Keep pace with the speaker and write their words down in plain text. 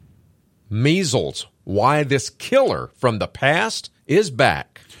Measles, why this killer from the past is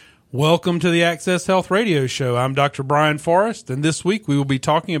back. Welcome to the Access Health Radio Show. I'm Dr. Brian Forrest, and this week we will be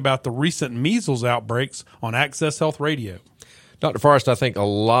talking about the recent measles outbreaks on Access Health Radio. Dr. Forrest, I think a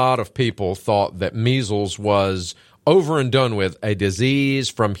lot of people thought that measles was over and done with, a disease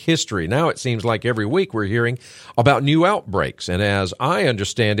from history. Now it seems like every week we're hearing about new outbreaks, and as I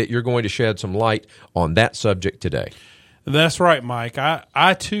understand it, you're going to shed some light on that subject today. That's right, Mike.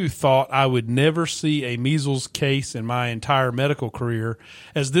 I too thought I would never see a measles case in my entire medical career,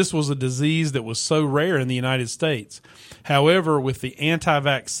 as this was a disease that was so rare in the United States. However, with the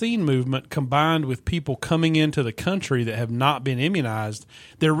anti-vaccine movement combined with people coming into the country that have not been immunized,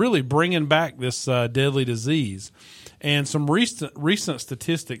 they're really bringing back this deadly disease. And some recent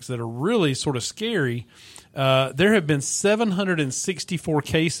statistics that are really sort of scary. There have been 764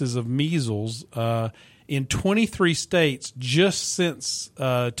 cases of measles in 23 states just since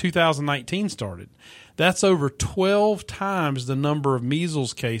 2019 started. That's over 12 times the number of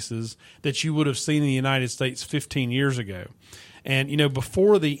measles cases that you would have seen in the United States 15 years ago. And, you know,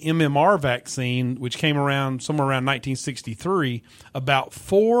 before the MMR vaccine, which came around somewhere around 1963, about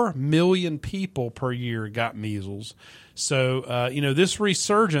 4 million people per year got measles. So, this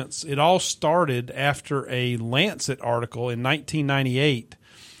resurgence, it all started after a Lancet article in 1998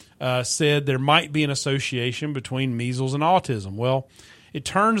 said there might be an association between measles and autism. Well, it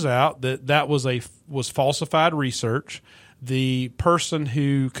turns out that was falsified research. The person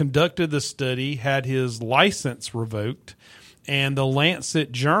who conducted the study had his license revoked, and the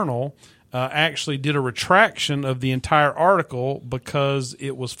Lancet journal actually did a retraction of the entire article because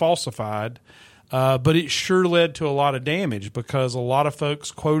it was falsified. But it sure led to a lot of damage because a lot of folks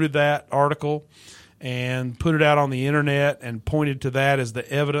quoted that article and put it out on the internet and pointed to that as the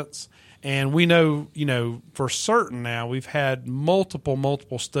evidence. And we know, for certain now, we've had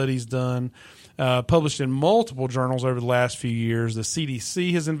multiple studies done, published in multiple journals over the last few years. The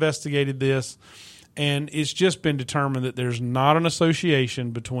CDC has investigated this, and it's just been determined that there's not an association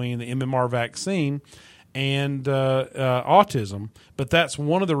between the MMR vaccine and autism. But that's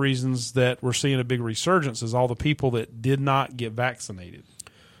one of the reasons that we're seeing a big resurgence is all the people that did not get vaccinated.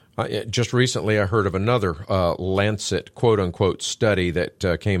 Just recently, I heard of another Lancet quote-unquote study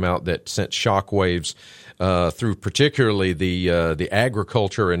that came out that sent shockwaves through particularly the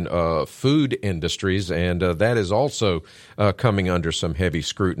agriculture and food industries, and that is also coming under some heavy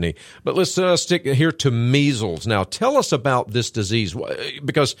scrutiny. But let's stick here to measles. Now, tell us about this disease,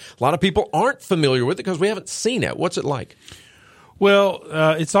 because a lot of people aren't familiar with it because we haven't seen it. What's it like? Well,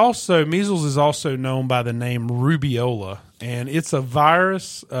 measles is also known by the name rubeola, and it's a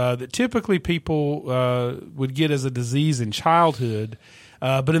virus that typically people would get as a disease in childhood,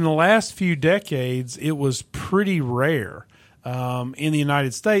 but in the last few decades, it was pretty rare in the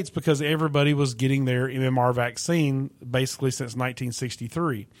United States because everybody was getting their MMR vaccine basically since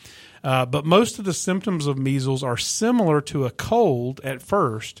 1963. But most of the symptoms of measles are similar to a cold at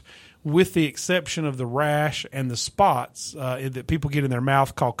first, with the exception of the rash and the spots that people get in their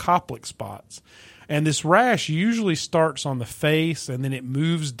mouth called Koplik spots. And this rash usually starts on the face, and then it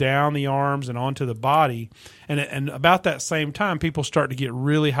moves down the arms and onto the body. And about that same time, people start to get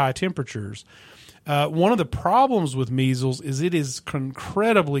really high temperatures. One of the problems with measles is it is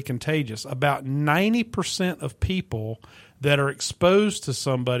incredibly contagious. About 90% of people that are exposed to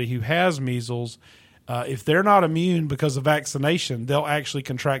somebody who has measles, if they're not immune because of vaccination, they'll actually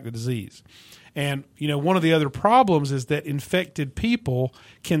contract the disease. And, one of the other problems is that infected people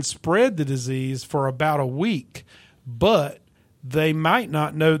can spread the disease for about a week, but they might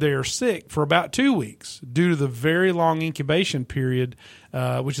not know they are sick for about 2 weeks due to the very long incubation period,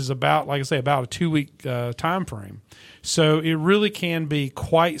 which is about, like I say, about a 2-week time frame. So it really can be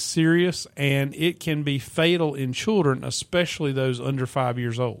quite serious, and it can be fatal in children, especially those under 5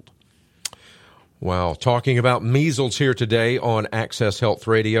 years old. Wow. Talking about measles here today on Access Health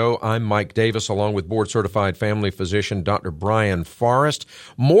Radio. I'm Mike Davis, along with board-certified family physician Dr. Brian Forrest.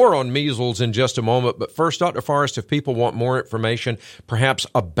 More on measles in just a moment. But first, Dr. Forrest, if people want more information, perhaps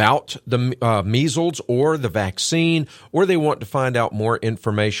about the measles or the vaccine, or they want to find out more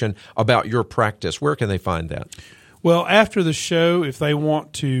information about your practice, where can they find that? Well, after the show, if they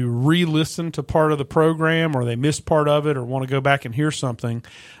want to re-listen to part of the program or they missed part of it or want to go back and hear something,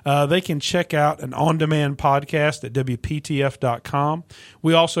 they can check out an on-demand podcast at WPTF.com.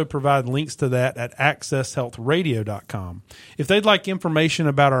 We also provide links to that at AccessHealthRadio.com. If they'd like information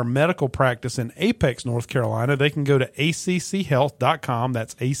about our medical practice in Apex, North Carolina, they can go to ACCHealth.com.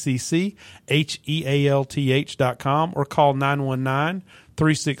 That's ACCHEALTH.com, or call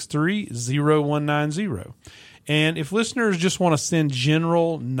 919-363-0190. And if listeners just want to send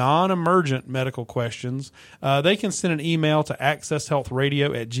general, non-emergent medical questions, they can send an email to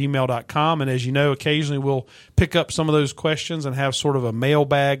accesshealthradio@gmail.com. And as you know, occasionally we'll pick up some of those questions and have sort of a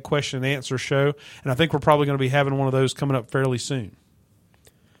mailbag question and answer show. And I think we're probably going to be having one of those coming up fairly soon.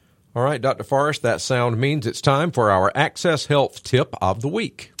 All right, Dr. Forrest, that sound means it's time for our Access Health tip of the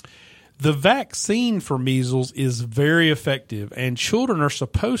week. The vaccine for measles is very effective, and children are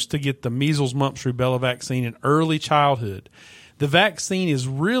supposed to get the measles, mumps, rubella vaccine in early childhood. The vaccine is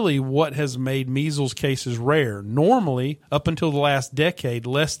really what has made measles cases rare. Normally, up until the last decade,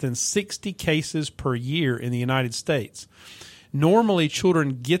 less than 60 cases per year in the United States. Normally,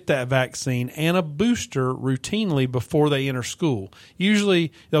 children get that vaccine and a booster routinely before they enter school.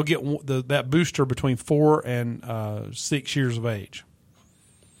 Usually, they'll get that booster between 4 and 6 years of age.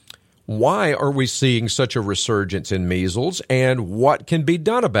 Why are we seeing such a resurgence in measles, and what can be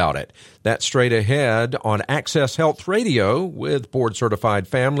done about it? That's straight ahead on Access Health Radio with board-certified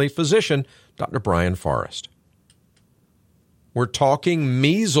family physician Dr. Brian Forrest. We're talking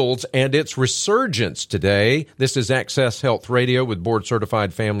measles and its resurgence today. This is Access Health Radio with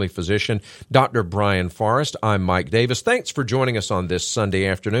board-certified family physician Dr. Brian Forrest. I'm Mike Davis. Thanks for joining us on this Sunday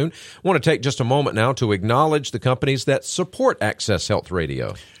afternoon. I want to take just a moment now to acknowledge the companies that support Access Health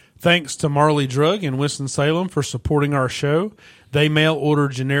Radio. Thanks to Marley Drug in Winston-Salem for supporting our show. They mail-order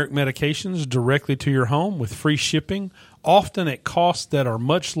generic medications directly to your home with free shipping, often at costs that are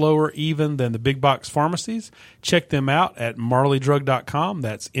much lower even than the big box pharmacies. Check them out at marleydrug.com.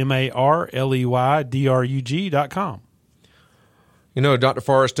 That's MarleyDrug.com. You know, Dr.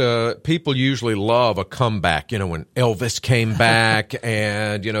 Forrest, people usually love a comeback, when Elvis came back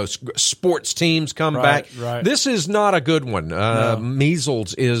and, sports teams come back. Right. This is not a good one. No.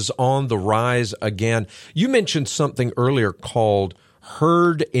 Measles is on the rise again. You mentioned something earlier called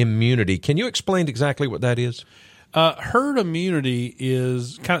herd immunity. Can you explain exactly what that is? Herd immunity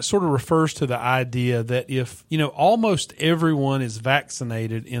is sort of refers to the idea that if, almost everyone is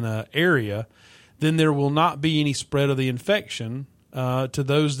vaccinated in an area, then there will not be any spread of the infection to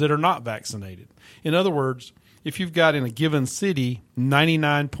those that are not vaccinated. In other words, if you've got in a given city,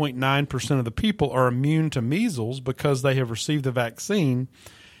 99.9% of the people are immune to measles because they have received the vaccine,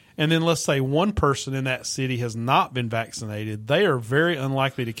 and then let's say one person in that city has not been vaccinated, they are very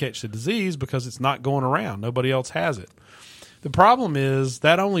unlikely to catch the disease because it's not going around. Nobody else has it. The problem is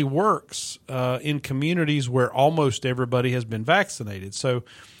that only works in communities where almost everybody has been vaccinated. So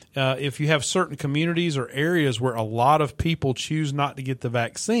if you have certain communities or areas where a lot of people choose not to get the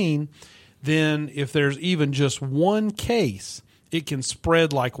vaccine, then if there's even just one case, it can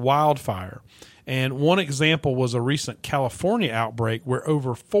spread like wildfire. And one example was a recent California outbreak where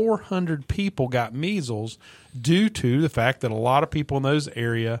over 400 people got measles due to the fact that a lot of people in those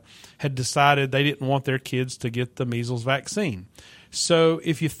areas had decided they didn't want their kids to get the measles vaccine. So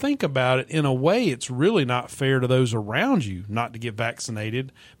if you think about it, in a way, it's really not fair to those around you not to get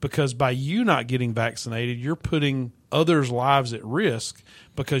vaccinated, because by you not getting vaccinated, you're putting others' lives at risk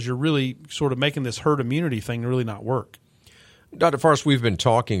because you're really sort of making this herd immunity thing really not work. Dr. Forrest, we've been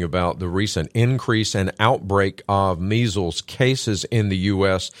talking about the recent increase and outbreak of measles cases in the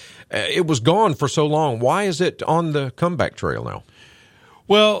U.S. It was gone for so long. Why is it on the comeback trail now?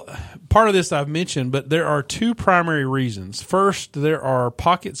 Well, part of this I've mentioned, but there are two primary reasons. First, there are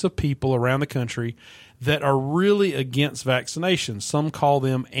pockets of people around the country that are really against vaccinations. Some call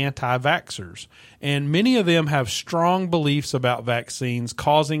them anti-vaxxers. And many of them have strong beliefs about vaccines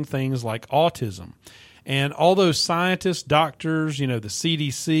causing things like autism. And although scientists, doctors, the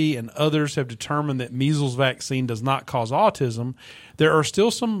CDC and others have determined that measles vaccine does not cause autism, there are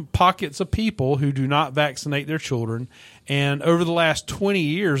still some pockets of people who do not vaccinate their children. And over the last 20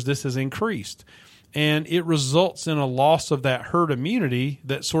 years, this has increased. And it results in a loss of that herd immunity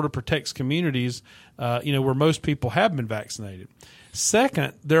that sort of protects communities, where most people have been vaccinated.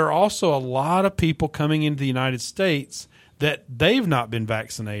 Second, there are also a lot of people coming into the United States that they've not been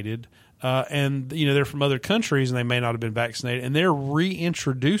vaccinated. And they're from other countries and they may not have been vaccinated, and they're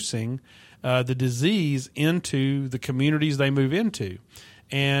reintroducing the disease into the communities they move into.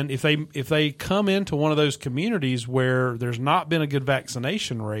 And if they come into one of those communities where there's not been a good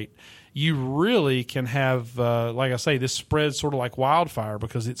vaccination rate, you really can have, like I say, this spreads sort of like wildfire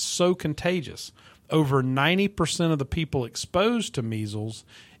because it's so contagious. Over 90% of the people exposed to measles,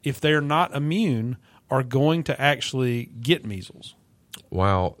 if they're not immune, are going to actually get measles.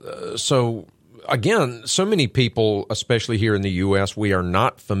 Wow. So, again, so many people, especially here in the U.S., we are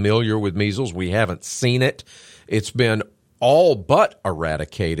not familiar with measles. We haven't seen it. It's been all but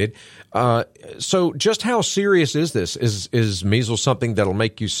eradicated. So just how serious is this? Is measles something that'll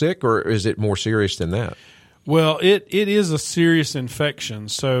make you sick, or is it more serious than that? Well, it is a serious infection.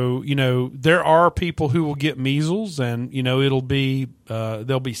 So, there are people who will get measles and, it'll be,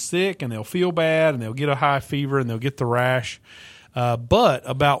 they'll be sick and they'll feel bad and they'll get a high fever and they'll get the rash. But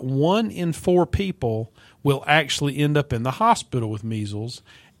about 1 in 4 people will actually end up in the hospital with measles.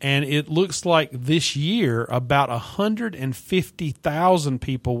 And it looks like this year about 150,000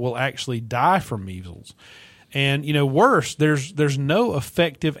 people will actually die from measles. And, worse, there's no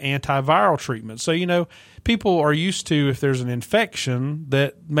effective antiviral treatment. So, people are used to, if there's an infection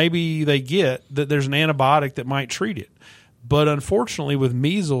that maybe they get, that there's an antibiotic that might treat it. But unfortunately, with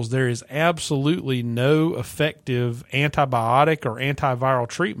measles, there is absolutely no effective antibiotic or antiviral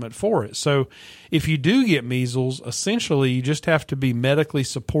treatment for it. So if you do get measles, essentially you just have to be medically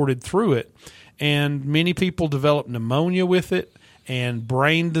supported through it. And many people develop pneumonia with it and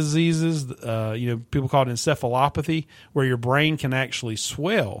brain diseases. People call it encephalopathy, where your brain can actually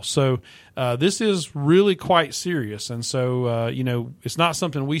swell. So this is really quite serious. And so, it's not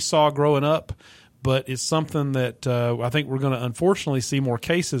something we saw growing up, but it's something that I think we're going to unfortunately see more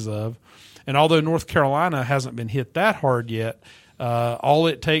cases of. And although North Carolina hasn't been hit that hard yet, all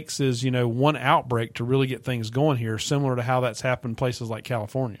it takes is, one outbreak to really get things going here, similar to how that's happened in places like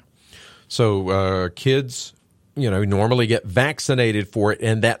California. So kids, normally get vaccinated for it,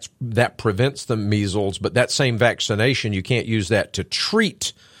 and that prevents the measles. But that same vaccination, you can't use that to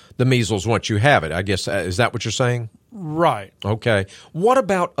treat the measles once you have it. I guess, is that what you're saying? Right. Okay. What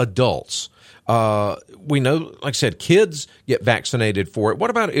about adults? We know, like I said, kids get vaccinated for it. What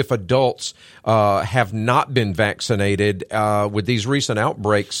about if adults have not been vaccinated with these recent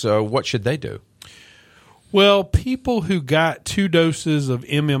outbreaks? What should they do? Well, people who got 2 doses of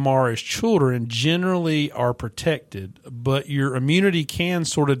MMR as children generally are protected, but your immunity can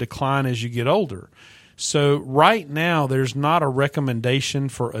sort of decline as you get older. So right now, there's not a recommendation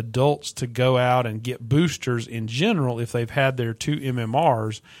for adults to go out and get boosters in general if they've had their 2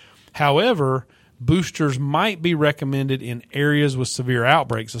 MMRs. However, boosters might be recommended in areas with severe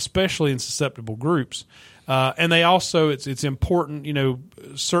outbreaks, especially in susceptible groups. And they also, it's important,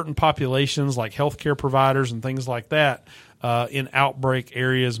 certain populations like healthcare providers and things like that in outbreak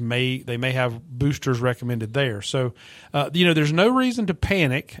areas may have boosters recommended there. So, there's no reason to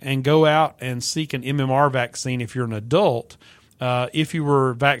panic and go out and seek an MMR vaccine if you're an adult, if you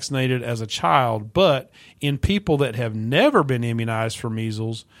were vaccinated as a child. But in people that have never been immunized for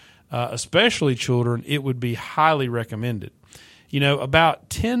measles, especially children, it would be highly recommended. About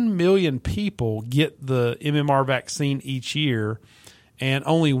 10 million people get the MMR vaccine each year, and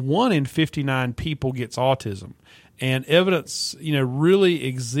only 1 in 59 people gets autism. And evidence, really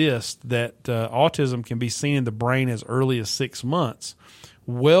exists that autism can be seen in the brain as early as 6 months,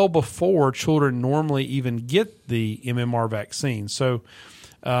 well before children normally even get the MMR vaccine. So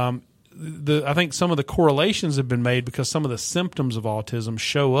I think some of the correlations have been made because some of the symptoms of autism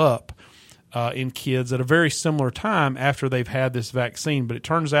show up in kids at a very similar time after they've had this vaccine. But it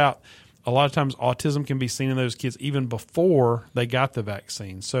turns out a lot of times autism can be seen in those kids even before they got the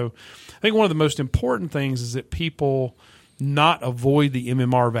vaccine. So I think one of the most important things is that people not avoid the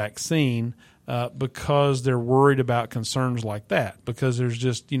MMR vaccine because they're worried about concerns like that, because there's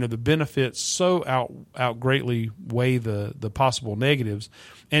just, the benefits so out greatly weigh the possible negatives.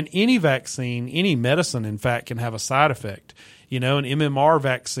 And any vaccine, any medicine, in fact, can have a side effect. An MMR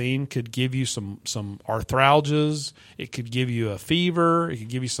vaccine could give you some arthralgias. It could give you a fever. It could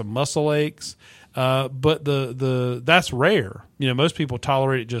give you some muscle aches. But that's rare. Most people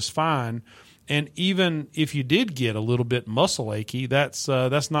tolerate it just fine. And even if you did get a little bit muscle achy, that's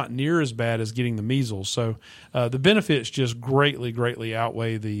not near as bad as getting the measles. So the benefits just greatly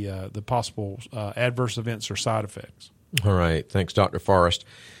outweigh the possible adverse events or side effects. All right. Thanks, Dr. Forrest.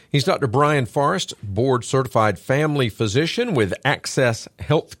 He's Dr. Brian Forrest, board-certified family physician with Access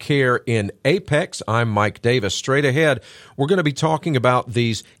Healthcare in Apex. I'm Mike Davis. Straight ahead, we're going to be talking about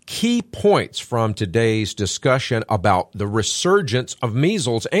these key points from today's discussion about the resurgence of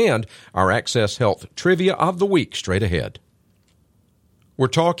measles and our Access Health Trivia of the Week. Straight ahead. We're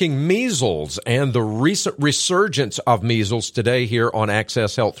talking measles and the recent resurgence of measles today here on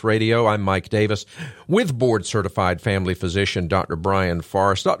Access Health Radio. I'm Mike Davis with board-certified family physician Dr. Brian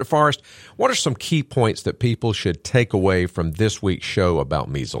Forrest. Dr. Forrest, what are some key points that people should take away from this week's show about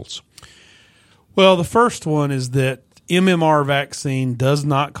measles? Well, the first one is that MMR vaccine does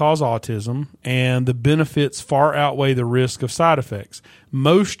not cause autism, and the benefits far outweigh the risk of side effects.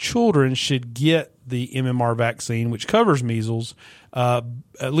 Most children should get the MMR vaccine, which covers measles,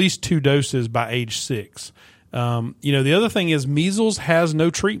 at least 2 doses by age 6. The other thing is measles has no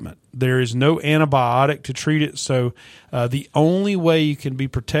treatment. There is no antibiotic to treat it. So the only way you can be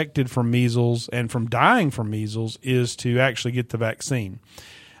protected from measles and from dying from measles is to actually get the vaccine.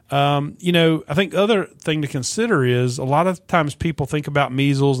 I think the other thing to consider is a lot of times people think about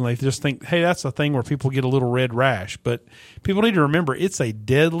measles and they just think, hey, that's a thing where people get a little red rash. But people need to remember it's a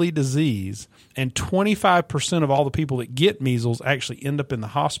deadly disease, and 25% of all the people that get measles actually end up in the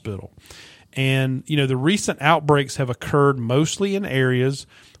hospital. And, the recent outbreaks have occurred mostly in areas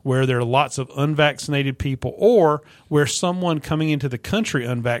where there are lots of unvaccinated people, or where someone coming into the country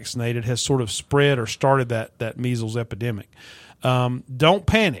unvaccinated has sort of spread or started that measles epidemic. Don't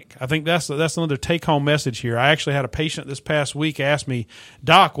panic. I think that's another take-home message here. I actually had a patient this past week ask me,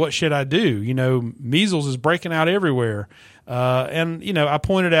 Doc, what should I do? Measles is breaking out everywhere. I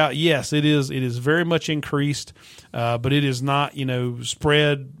pointed out, yes, it is very much increased, but it is not,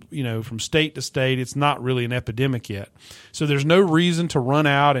 spread, from state to state. It's not really an epidemic yet. So there's no reason to run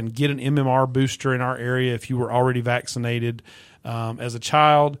out and get an MMR booster in our area if you were already vaccinated as a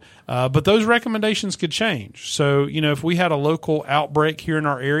child. But those recommendations could change. So, if we had a local outbreak here in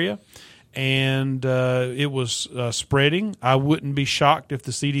our area and it was spreading, I wouldn't be shocked if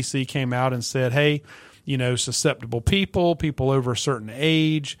the CDC came out and said, hey, susceptible people over a certain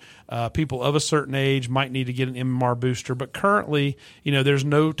age, people of a certain age might need to get an MMR booster. But currently, there's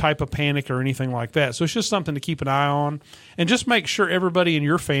no type of panic or anything like that. So it's just something to keep an eye on, and just make sure everybody in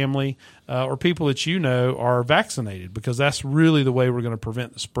your family or people that are vaccinated, because that's really the way we're going to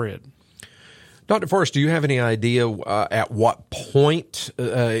prevent the spread. Dr. Forrest, do you have any idea at what point,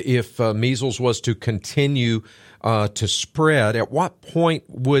 if measles was to continue to spread, at what point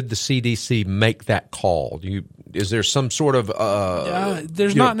would the CDC make that call? Is there some sort of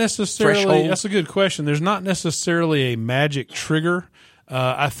there's not necessarily threshold? That's a good question. There's not necessarily a magic trigger.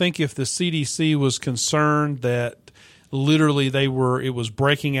 I think if the CDC was concerned that literally it was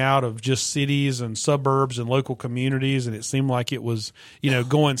breaking out of just cities and suburbs and local communities, and it seemed like it was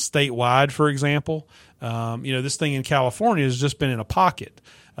going statewide, for example, this thing in California has just been in a pocket.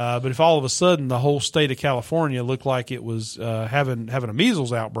 But if all of a sudden the whole state of California looked like it was having a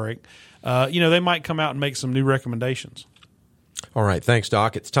measles outbreak, they might come out and make some new recommendations. All right. Thanks,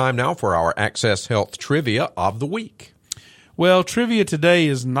 Doc. It's time now for our Access Health Trivia of the Week. Well, trivia today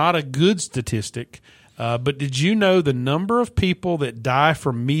is not a good statistic, but did you know the number of people that die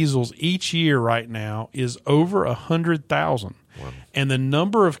from measles each year right now is over 100,000? Wow. And the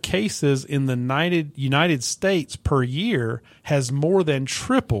number of cases in the United States per year has more than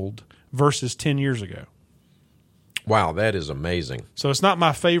tripled versus 10 years ago. Wow, that is amazing. So it's not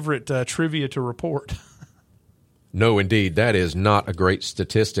my favorite trivia to report. No, indeed. That is not a great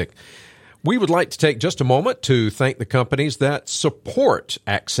statistic. We would like to take just a moment to thank the companies that support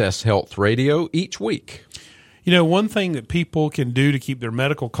Access Health Radio each week. One thing that people can do to keep their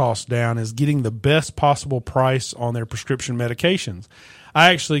medical costs down is getting the best possible price on their prescription medications.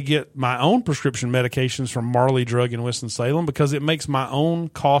 I actually get my own prescription medications from Marley Drug in Winston-Salem because it makes my own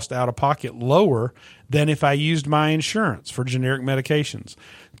cost out of pocket lower than if I used my insurance for generic medications.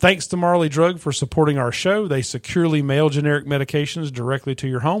 Thanks to Marley Drug for supporting our show. They securely mail generic medications directly to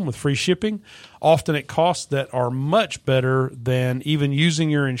your home with free shipping, often at costs that are much better than even using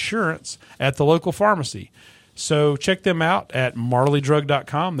your insurance at the local pharmacy. So check them out at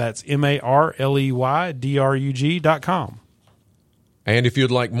marleydrug.com. That's MarleyDrug.com. And if you'd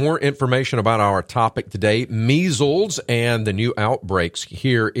like more information about our topic today, measles and the new outbreaks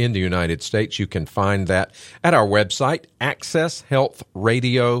here in the United States, you can find that at our website,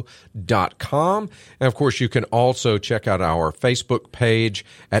 accesshealthradio.com. And, of course, you can also check out our Facebook page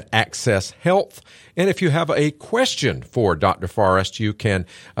at Access Health. And if you have a question for Dr. Forrest, you can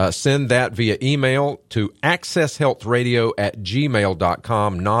send that via email to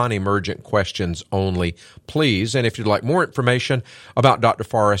accesshealthradio@gmail.com, non-emergent questions only, please. And if you'd like more information about Dr.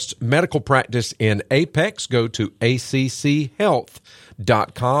 Forrest's medical practice in Apex, go to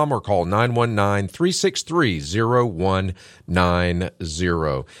acchealth.com or call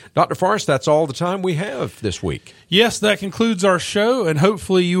 919-363-0190. Dr. Forrest, that's all the time we have this week. Yes, that concludes our show, and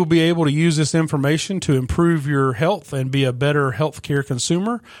hopefully you will be able to use this information to improve your health and be a better healthcare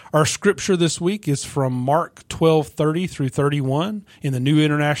consumer. Our scripture this week is from Mark 12:30 through 31 in the New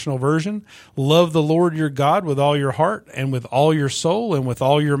International Version. Love the Lord your God with all your heart and with all your soul and with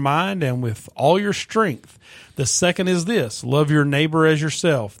all your mind and with all your strength. The second is this, love your neighbor as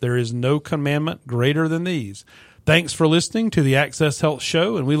yourself. There is no commandment greater than these. Thanks for listening to the Access Health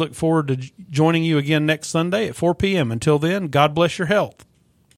Show, and we look forward to joining you again next Sunday at 4 p.m. Until then, God bless your health.